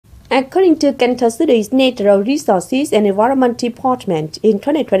According to Cần Thơ City's Natural Resources and Environment Department, in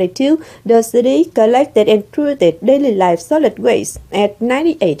 2022, the city collected and treated daily life solid waste at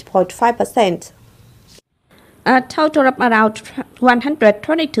 98.5%. A total of around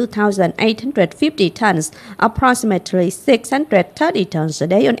 122,850 tons, approximately 630 tons a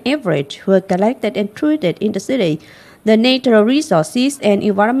day on average, were collected and treated in the city. The Natural Resources and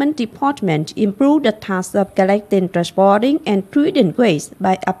Environment Department improved the task of collecting, transporting, and treating waste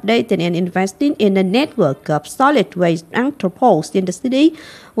by updating and investing in a network of solid waste entrepôts in the city,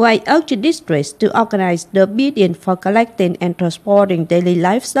 while urging districts to organize the bidding for collecting and transporting daily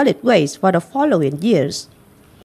life solid waste for the following years.